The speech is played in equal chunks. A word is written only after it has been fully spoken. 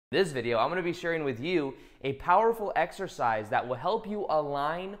In this video, I'm going to be sharing with you a powerful exercise that will help you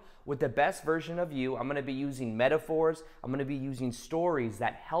align with the best version of you. I'm going to be using metaphors. I'm going to be using stories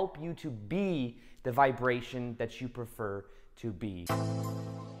that help you to be the vibration that you prefer to be.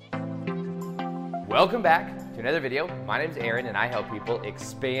 Welcome back to another video. My name is Aaron and I help people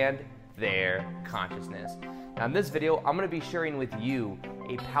expand their consciousness. Now in this video, I'm going to be sharing with you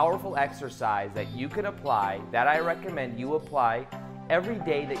a powerful exercise that you can apply, that I recommend you apply every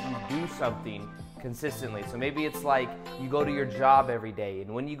day that you do something consistently. So maybe it's like you go to your job every day,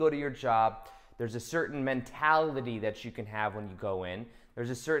 and when you go to your job, there's a certain mentality that you can have when you go in. There's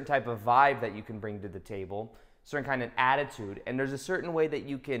a certain type of vibe that you can bring to the table, certain kind of attitude, and there's a certain way that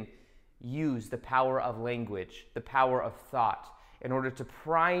you can use the power of language, the power of thought, in order to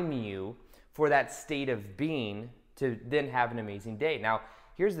prime you for that state of being to then have an amazing day. Now,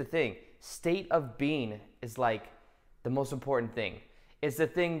 here's the thing. State of being is like the most important thing. It's the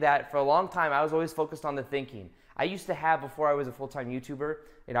thing that for a long time I was always focused on the thinking. I used to have, before I was a full-time YouTuber,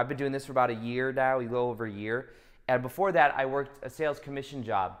 and I've been doing this for about a year now, a little over a year. And before that, I worked a sales commission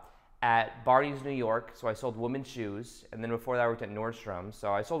job at Barney's, New York. So I sold women's shoes. And then before that, I worked at Nordstrom.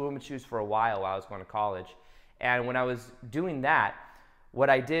 So I sold women's shoes for a while I was going to college. And when I was doing that,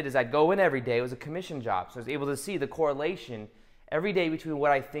 what I did is I'd go in every day. It was a commission job. So I was able to see the correlation every day between what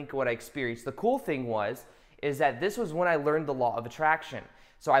I think and what I experience. The cool thing is that this was when I learned the law of attraction.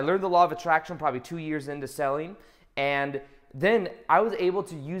 So I learned the law of attraction probably 2 years into selling, and then I was able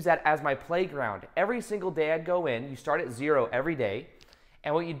to use that as my playground. Every single day I'd go in, you start at zero every day,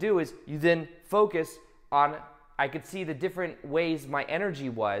 and what you do is you then focus on, I could see the different ways my energy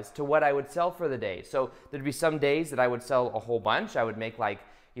was to what I would sell for the day. So there'd be some days that I would sell a whole bunch. I would make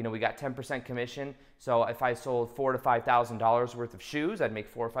we got 10% commission. So if I sold $4,000 to $5,000 worth of shoes, I'd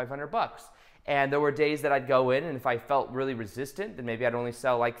make $400 or $500. And there were days that I'd go in, and if I felt really resistant, then maybe I'd only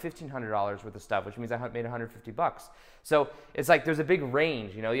sell like $1,500 worth of stuff, which means I made $150. So it's like there's a big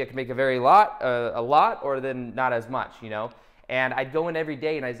range, you can make a lot, or then not as much, And I'd go in every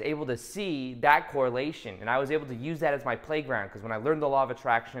day, and I was able to see that correlation, and I was able to use that as my playground, because when I learned the law of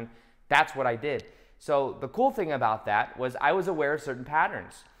attraction, that's what I did. So the cool thing about that was I was aware of certain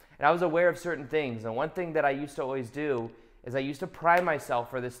patterns, and I was aware of certain things. And one thing that I used to always do is I used to prime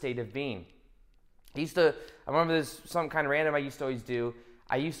myself for this state of being. I remember this, something kind of random I used to always do.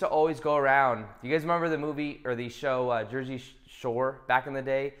 I used to always go around. Do you guys remember the movie or the show Jersey Shore back in the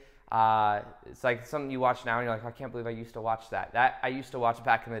day? It's like something you watch now and you're like, I can't believe I used to watch that. That I used to watch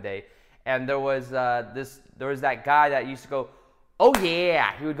back in the day. And there was that guy that used to go, oh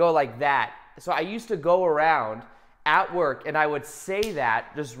yeah, he would go like that. So I used to go around at work and I would say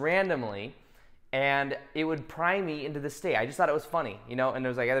that just randomly, and it would prime me into the state. I just thought it was funny, and there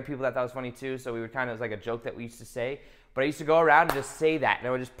was like other people that thought it was funny too, so we would it was like a joke that we used to say. But I used to go around and just say that, and it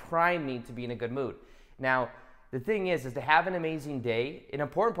would just prime me to be in a good mood. Now, the thing is to have an amazing day, an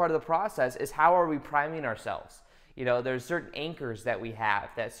important part of the process is how are we priming ourselves? There's certain anchors that we have,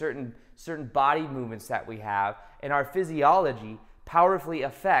 that certain body movements that we have, and our physiology powerfully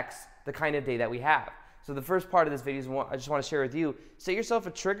affects the kind of day that we have. So the first part of this video is I just want to share with you, set yourself a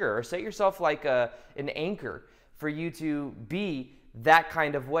trigger or set yourself like an anchor for you to be that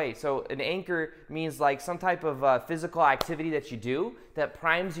kind of way. So an anchor means like some type of physical activity that you do that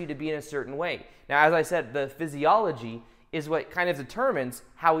primes you to be in a certain way. Now, as I said, the physiology is what kind of determines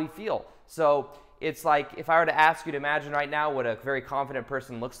how we feel. So it's like if I were to ask you to imagine right now what a very confident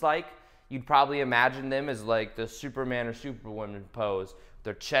person looks like, you'd probably imagine them as like the Superman or Superwoman pose,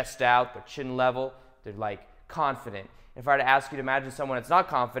 their chest out, their chin level. They're like confident. If I were to ask you to imagine someone that's not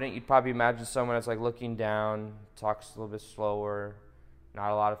confident, you'd probably imagine someone that's like looking down, talks a little bit slower, not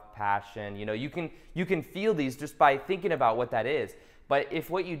a lot of passion. You can feel these just by thinking about what that is. But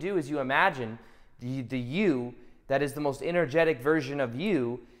if what you do is you imagine the you that is the most energetic version of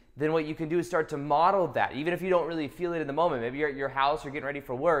you, then what you can do is start to model that. Even if you don't really feel it in the moment. Maybe you're at your house, you're getting ready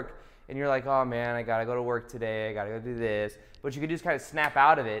for work, and you're like, oh man, I gotta go to work today, I gotta go do this. But you can just kind of snap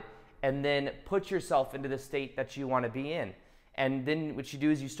out of it and then put yourself into the state that you want to be in. And then what you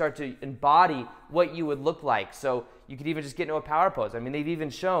do is you start to embody what you would look like. So you could even just get into a power pose. I mean, they've even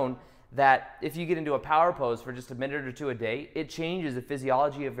shown that if you get into a power pose for just a minute or two a day, it changes the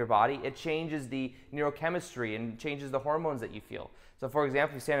physiology of your body, it changes the neurochemistry, and changes the hormones that you feel. So for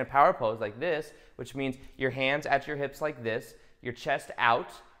example, you stand in a power pose like this, which means your hands at your hips like this, your chest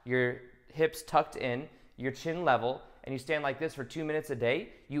out, your hips tucked in, your chin level, and you stand like this for 2 minutes a day,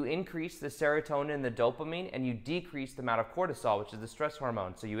 you increase the serotonin and the dopamine, and you decrease the amount of cortisol, which is the stress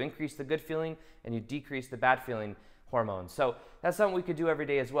hormone. So you increase the good feeling and you decrease the bad feeling hormones. So that's something we could do every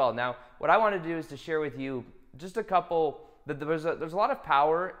day as well. Now, what I want to do is to share with you just a couple that there's a lot of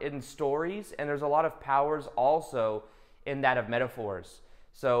power in stories, and there's a lot of powers also in that of metaphors.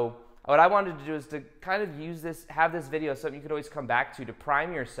 So what I wanted to do is to kind of have this video something you could always come back to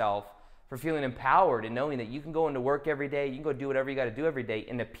prime yourself for feeling empowered and knowing that you can go into work every day, you can go do whatever you got to do every day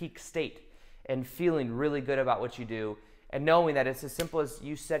in a peak state and feeling really good about what you do, and knowing that it's as simple as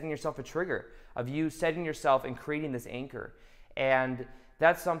you setting yourself a trigger, of you setting yourself and creating this anchor. And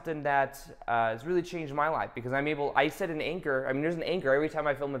that's something that has really changed my life, because I set an anchor. I mean, there's an anchor every time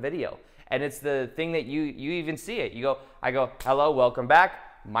I film a video, and it's the thing that you even see it. I go, hello, welcome back.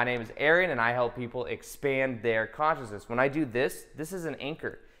 My name is Aaron, and I help people expand their consciousness. When I do this is an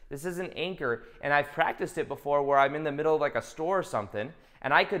anchor. This is an anchor, and I've practiced it before where I'm in the middle of like a store or something,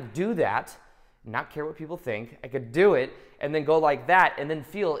 and I could do that, not care what people think. I could do it and then go like that and then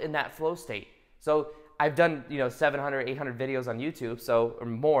feel in that flow state. So I've done 700, 800 videos on YouTube, or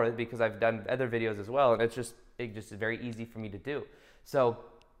more, because I've done other videos as well, and it just is very easy for me to do. So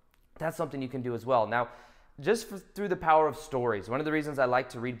that's something you can do as well. Now, through the power of stories, one of the reasons I like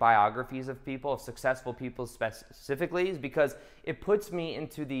to read biographies of people, of successful people specifically, is because it puts me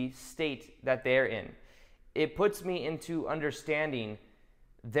into the state that they're in. It puts me into understanding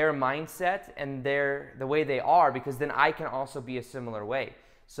their mindset and the way they are, because then I can also be a similar way.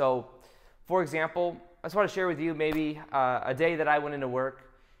 So, for example, I just want to share with you maybe a day that I went into work,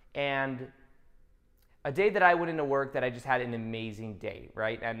 and a day that I went into work that I just had an amazing day,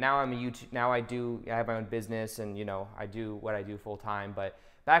 right? And now I have my own business, and I do what I do full time. But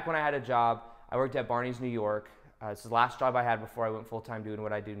back when I had a job, I worked at Barney's New York. This is the last job I had before I went full time doing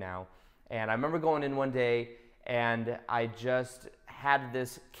what I do now. And I remember going in one day, and I just had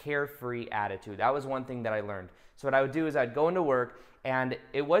this carefree attitude. That was one thing that I learned. So what I would do is I'd go into work, and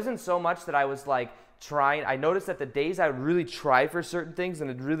it wasn't so much that I was like trying. I noticed that the days I would really try for certain things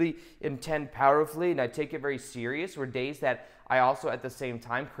and I'd really intend powerfully and I'd take it very serious were days that I also at the same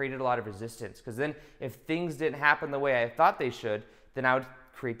time created a lot of resistance. Because then if things didn't happen the way I thought they should, then I would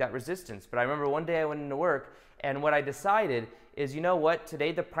create that resistance. But I remember one day I went into work, and what I decided is, you know what,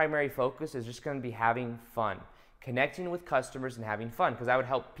 today the primary focus is just going to be having fun, connecting with customers and having fun, because I would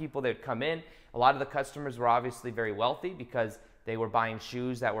help people that would come in. A lot of the customers were obviously very wealthy because they were buying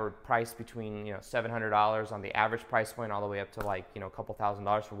shoes that were priced between $700 on the average price point all the way up to a couple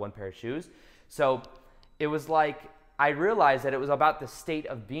 $1,000s for one pair of shoes. So it was like I realized that it was about the state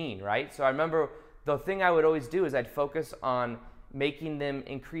of being, right? So I remember the thing I would always do is I'd focus on making them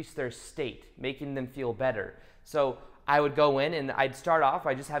increase their state, making them feel better. So I would go in and I'd start off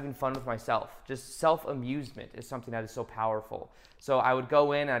by just having fun with myself. Just self-amusement is something that is so powerful. So I would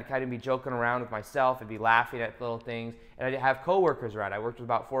go in and I'd kind of be joking around with myself. I'd be laughing at little things. And I'd have coworkers around. I worked with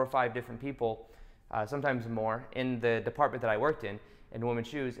about 4 or 5 different people, sometimes more, in the department that I worked in women's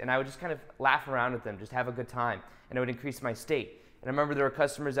shoes. And I would just kind of laugh around with them, just have a good time. And it would increase my state. And I remember there were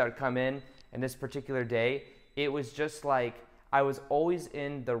customers that would come in, and this particular day, it was just like I was always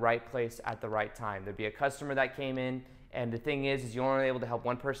in the right place at the right time. There'd be a customer that came in, and the thing is you weren't able to help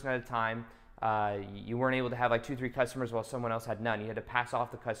one person at a time. You weren't able to have like 2, 3 customers while someone else had none. You had to pass off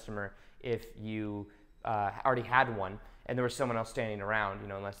the customer if you already had one and there was someone else standing around,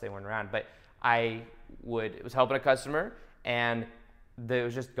 unless they weren't around. But it was helping a customer, and there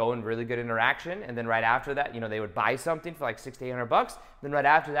was just going really good interaction. And then right after that, they would buy something for like $600 to $800. Then right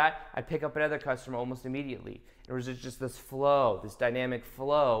after that, I'd pick up another customer almost immediately. It was just this flow, this dynamic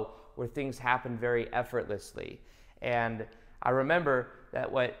flow where things happened very effortlessly. And I remember that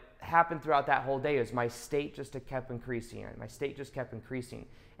what happened throughout that whole day is my state just kept increasing. My state just kept increasing.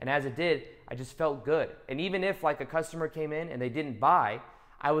 And as it did, I just felt good. And even if like a customer came in and they didn't buy,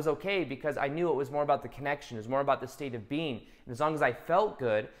 I was okay, because I knew it was more about the connection. It was more about the state of being. And as long as I felt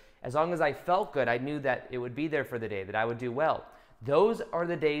good, I knew that it would be there for the day, that I would do well. Those are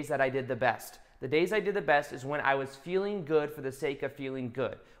the days that I did the best. The days I did the best is when I was feeling good for the sake of feeling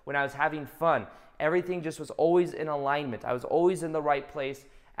good. When I was having fun. Everything just was always in alignment. I was always in the right place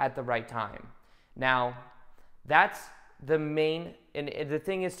at the right time. Now, that's the main, and the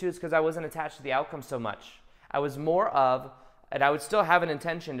thing is too, is because I wasn't attached to the outcome so much. I was more of, and I would still have an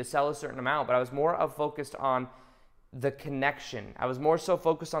intention to sell a certain amount, but I was more of focused on the connection. I was more so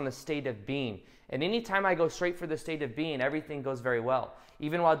focused on the state of being. And anytime I go straight for the state of being, everything goes very well.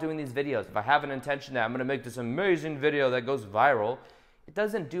 Even while doing these videos, if I have an intention that I'm going to make this amazing video that goes viral, it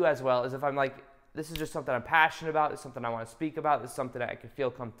doesn't do as well as if I'm like, this is just something I'm passionate about, it's something I want to speak about, it's something that I can feel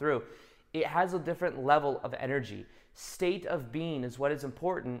come through. It has a different level of energy. State of being is what is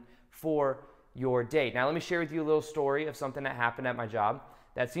important for your day. Now let me share with you a little story of something that happened at my job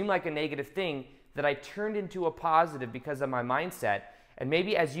that seemed like a negative thing that I turned into a positive because of my mindset. And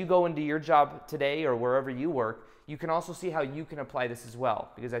maybe as you go into your job today or wherever you work, you can also see how you can apply this as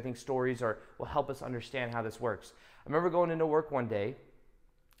well, because I think stories will help us understand how this works. I remember going into work one day,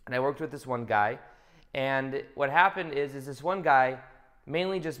 and I worked with this one guy, and what happened is this one guy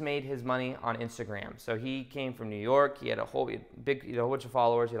mainly just made his money on Instagram. So he came from New York. He had a whole big, a bunch of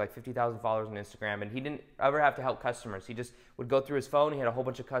followers. He had like 50,000 followers on Instagram, and he didn't ever have to help customers. He just would go through his phone. He had a whole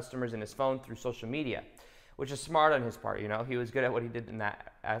bunch of customers in his phone through social media, which is smart on his part. He was good at what he did in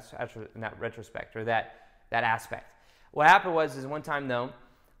that retrospect, or that aspect. What happened was one time though,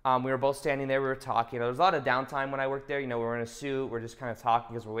 we were both standing there, we were talking. There was a lot of downtime when I worked there. We were in a suit, we're just kind of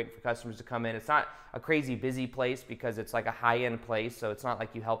talking because we're waiting for customers to come in. It's not a crazy busy place because it's like a high-end place, so it's not like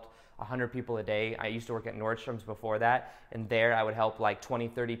you helped 100 people a day. I used to work at Nordstrom's before that, and there I would help like 20,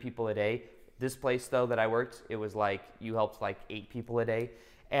 30 people a day. This place though that I worked, it was like you helped like 8 people a day.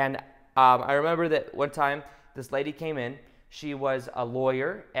 And I remember that one time this lady came in. She was a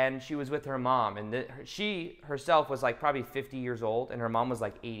lawyer, and she was with her mom, and she herself was like probably 50 years old, and her mom was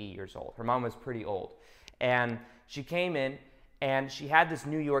like 80 years old. Her mom was pretty old, and she came in, and she had this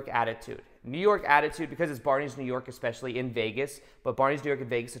New York attitude. New York attitude, because it's Barney's New York, especially in Vegas, but Barney's New York in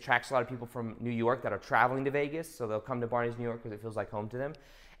Vegas attracts a lot of people from New York that are traveling to Vegas, so they'll come to Barney's New York because it feels like home to them.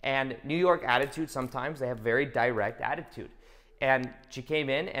 And New York attitude, sometimes they have very direct attitude. And she came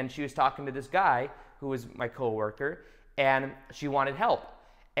in, and she was talking to this guy who was my coworker, and she wanted help,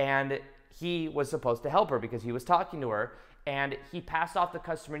 and he was supposed to help her because he was talking to her, and he passed off the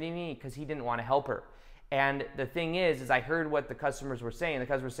customer to me because he didn't want to help her. And the thing is I heard what the customers were saying. The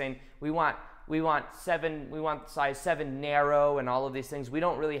customers were saying, we want size 7 narrow and all of these things. We're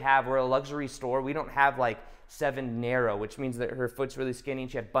a luxury store. We don't have like 7 narrow, which means that her foot's really skinny.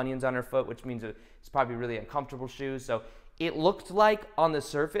 She had bunions on her foot, which means it's probably really uncomfortable shoes. So it looked like on the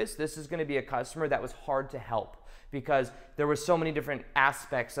surface, this is going to be a customer that was hard to help, because there were so many different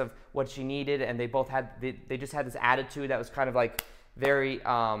aspects of what she needed, and they just had this attitude that was kind of like very,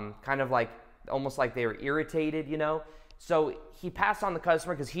 kind of like almost like they were irritated, So he passed on the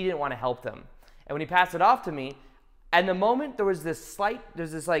customer because he didn't want to help them. And when he passed it off to me, and the moment there's this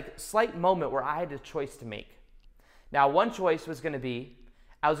slight moment where I had a choice to make. Now, one choice was going to be,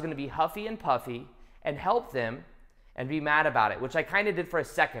 I was going to be huffy and puffy and help them and be mad about it, which I kind of did for a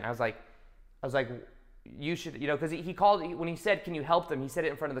second. I was like, you should, because when he said, can you help them? He said it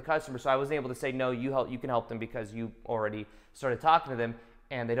in front of the customer, so I wasn't able to say, no, you can help them because you already started talking to them,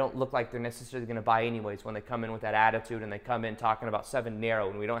 and they don't look like they're necessarily going to buy anyways when they come in with that attitude, and they come in talking about 7 narrow,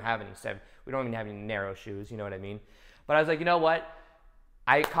 and we don't even have any narrow shoes, you know what I mean? But I was like, you know what?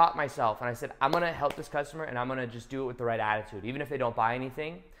 I caught myself, and I said, I'm going to help this customer, and I'm going to just do it with the right attitude, even if they don't buy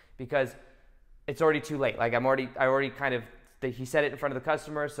anything, because it's already too late. Like he said it in front of the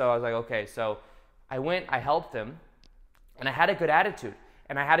customer, so I was like, okay, so I went, I helped them, and I had a good attitude,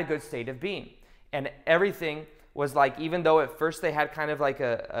 and I had a good state of being. And everything was like, even though at first they had kind of like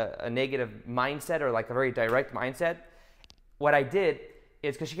a negative mindset, or like a very direct mindset, what I did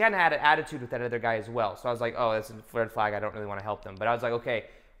is, because she kind of had an attitude with that other guy as well. So I was like, oh, that's a red flag. I don't really want to help them. But I was like, okay.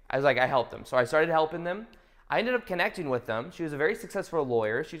 I helped them. So I started helping them. I ended up connecting with them. She was a very successful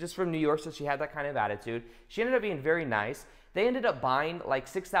lawyer. She's just from New York, so she had that kind of attitude. She ended up being very nice. They ended up buying like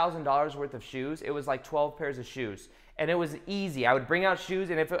 $6,000 worth of shoes. It was like 12 pairs of shoes. And it was easy. I would bring out shoes,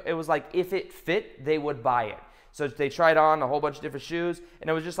 and if it fit, they would buy it. So they tried on a whole bunch of different shoes, and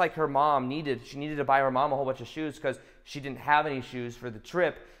it was just like she needed to buy her mom a whole bunch of shoes because she didn't have any shoes for the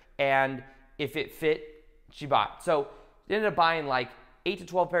trip, and if it fit, she bought. So they ended up buying like 8 to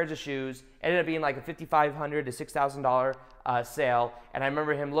 12 pairs of shoes. It ended up being like a $5,500 to $6,000 sale, and I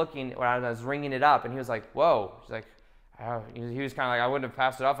remember him looking when I was ringing it up, and he was like, whoa. He's like, oh. He was kind of like, I wouldn't have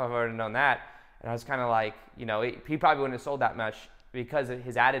passed it off if I would have known that. And I was kind of like, he probably wouldn't have sold that much because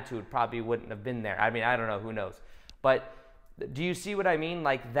his attitude probably wouldn't have been there. I mean, I don't know, who knows. But do you see what I mean?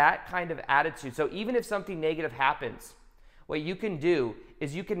 Like that kind of attitude. So even if something negative happens, what you can do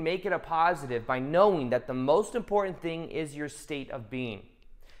is you can make it a positive by knowing that the most important thing is your state of being.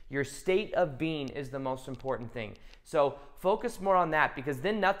 Your state of being is the most important thing. So focus more on that, because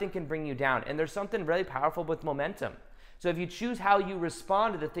then nothing can bring you down. And there's something really powerful with momentum. So if you choose how you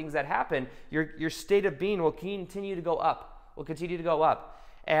respond to the things that happen, your state of being will continue to go up.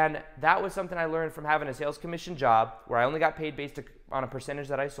 And that was something I learned from having a sales commission job where I only got paid based on a percentage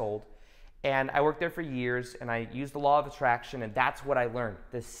that I sold. And I worked there for years, and I used the law of attraction, and that's what I learned.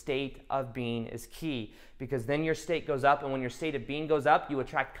 The state of being is key, because then your state goes up, and when your state of being goes up, you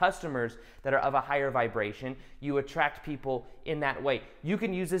attract customers that are of a higher vibration. You attract people in that way. You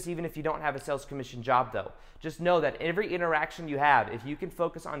can use this even if you don't have a sales commission job, though. Just know that every interaction you have, if you can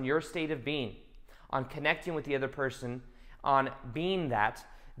focus on your state of being, on connecting with the other person, on being that,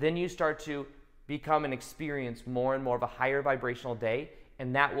 then you start to become and experience more and more of a higher vibrational day,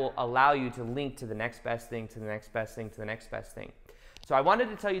 and that will allow you to link to the next best thing, to the next best thing, to the next best thing. So I wanted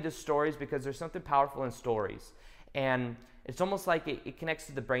to tell you the stories because there's something powerful in stories, and it's almost like it connects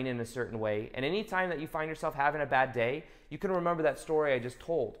to the brain in a certain way. And anytime that you find yourself having a bad day, you can remember that story I just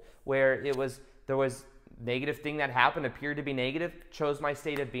told, where there was negative thing that happened, appeared to be negative, chose my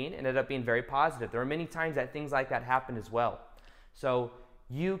state of being, ended up being very positive. There are many times that things like that happen as well. So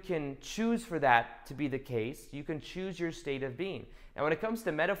you can choose for that to be the case. You can choose your state of being. And when it comes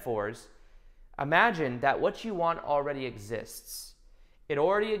to metaphors, imagine that what you want already exists. It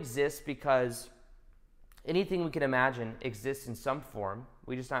already exists because anything we can imagine exists in some form.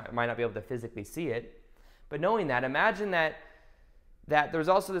 We just might not be able to physically see it. But knowing that, imagine that there's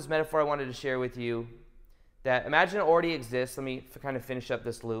also this metaphor I wanted to share with you, that imagine it already exists. Let me kind of finish up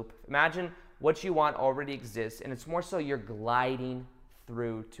this loop. Imagine what you want already exists, and it's more so you're gliding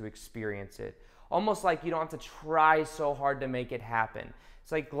through to experience it. Almost like you don't have to try so hard to make it happen.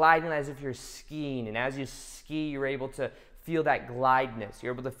 It's like gliding as if you're skiing, and as you ski, you're able to feel that glideness.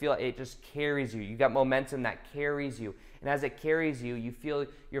 You're able to feel it just carries you. You got momentum that carries you. And as it carries you, you feel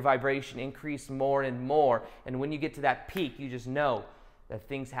your vibration increase more and more. And when you get to that peak, you just know that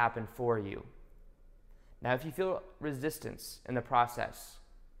things happen for you. Now, if you feel resistance in the process,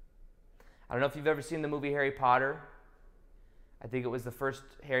 I don't know if you've ever seen the movie Harry Potter. I think it was the first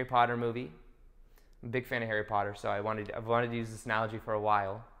Harry Potter movie. I'm a big fan of Harry Potter, so I've wanted to use this analogy for a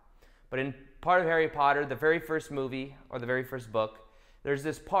while. But in part of Harry Potter, the very first movie, or the very first book, there's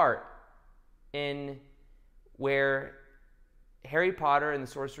this part in where Harry Potter and the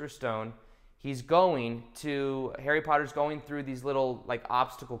Sorcerer's Stone, Harry Potter's going through these little like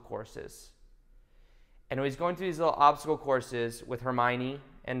obstacle courses. And when he's going through these little obstacle courses with Hermione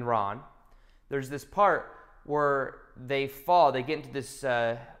and Ron, there's this part where they fall. They get into this,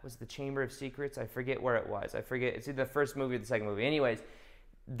 was it the Chamber of Secrets? I forget where it was. I forget. It's either the first movie or the second movie. Anyways,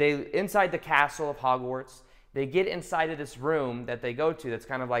 inside the castle of Hogwarts, they get inside of this room that they go to that's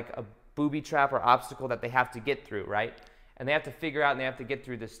kind of like a booby trap or obstacle that they have to get through, right? And they have to figure out and they have to get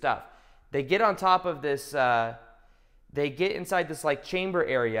through this stuff. They get on top of this, they get inside this like chamber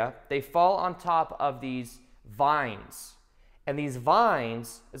area. They fall on top of these vines. And these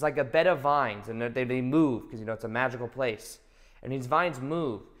vines is like a bed of vines, and they move because, it's a magical place. And these vines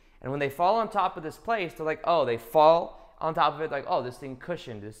move. And when they fall on top of this place, they're like, oh, they fall on top of it like, oh, this thing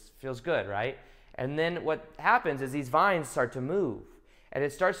cushioned. This feels good, right? And then what happens is these vines start to move. And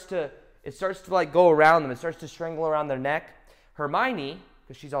it starts to like go around them. It starts to strangle around their neck. Hermione,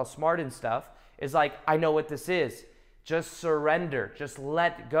 because she's all smart and stuff, is like, I know what this is. Just surrender. Just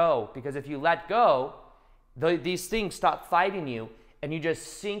let go. Because if you let go, these things stop fighting you, and you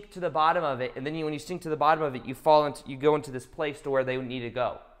just sink to the bottom of it. And then when you sink to the bottom of it, you go into this place to where they need to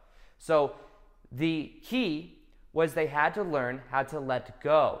go. So the key was they had to learn how to let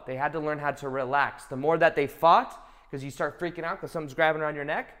go. They had to learn how to relax. The more that they fought, because you start freaking out because something's grabbing around your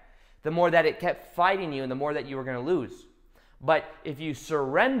neck, the more that it kept fighting you and the more that you were going to lose. But if you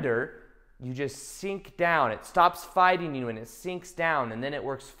surrender, you just sink down. It stops fighting you and it sinks down, and then it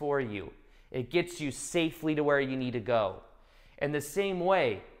works for you. It gets you safely to where you need to go. In the same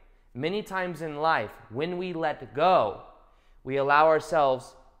way, many times in life, when we let go, we allow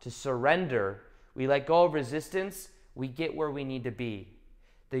ourselves to surrender. We let go of resistance. We get where we need to be.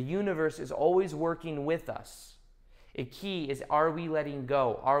 The universe is always working with us. A key is, are we letting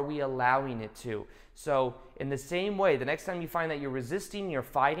go? Are we allowing it to? So in the same way, the next time you find that you're resisting, you're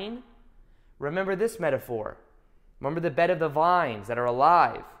fighting, remember this metaphor. Remember the bed of the vines that are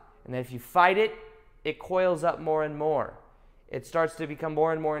alive. And then if you fight it, it coils up more and more. It starts to become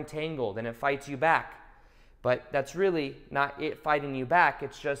more and more entangled, and it fights you back. But that's really not it fighting you back.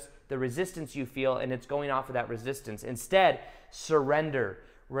 It's just the resistance you feel, and it's going off of that resistance. Instead, surrender,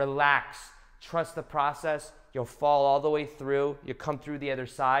 relax, trust the process. You'll fall all the way through. You'll come through the other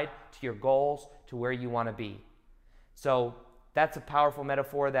side to your goals, to where you want to be. So that's a powerful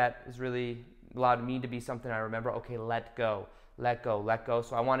metaphor that has really allowed me to be something I remember. Okay, let go, let go, let go.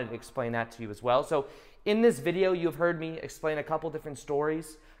 So I wanted to explain that to you as well. So in this video, you've heard me explain a couple different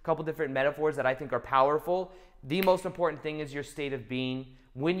stories, a couple different metaphors that I think are powerful. The most important thing is your state of being.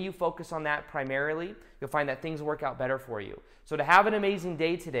 When you focus on that primarily, you'll find that things work out better for you. So to have an amazing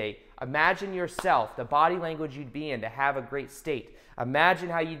day today, imagine yourself, the body language you'd be in to have a great state. Imagine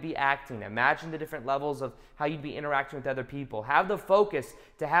how you'd be acting. Imagine the different levels of how you'd be interacting with other people. Have the focus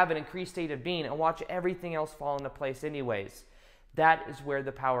to have an increased state of being and watch everything else fall into place anyways. That is where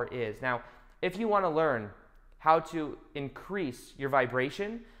the power is. Now, if you want to learn how to increase your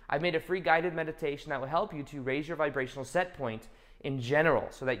vibration, I've made a free guided meditation that will help you to raise your vibrational set point in general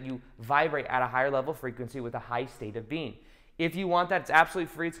so that you vibrate at a higher level frequency with a high state of being. If you want that, it's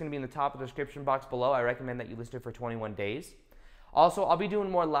absolutely free. It's going to be in the top of the description box below. I recommend that you list it for 21 days. Also, I'll be doing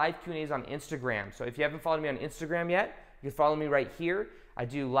more live Q&As on Instagram. So if you haven't followed me on Instagram yet, you can follow me right here. I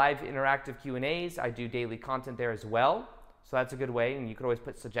do live interactive Q&As. I do daily content there as well. So that's a good way, and you could always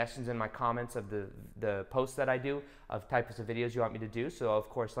put suggestions in my comments of the posts that I do of types of videos you want me to do. So of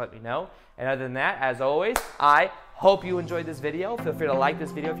course, let me know. And other than that, as always, I hope you enjoyed this video. Feel free to like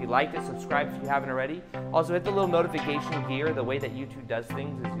this video if you liked it. Subscribe if you haven't already. Also, hit the little notification gear. The way that YouTube does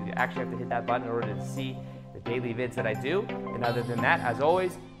things is you actually have to hit that button in order to see the daily vids that I do. And other than that, as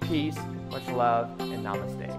always, peace, much love, and namaste.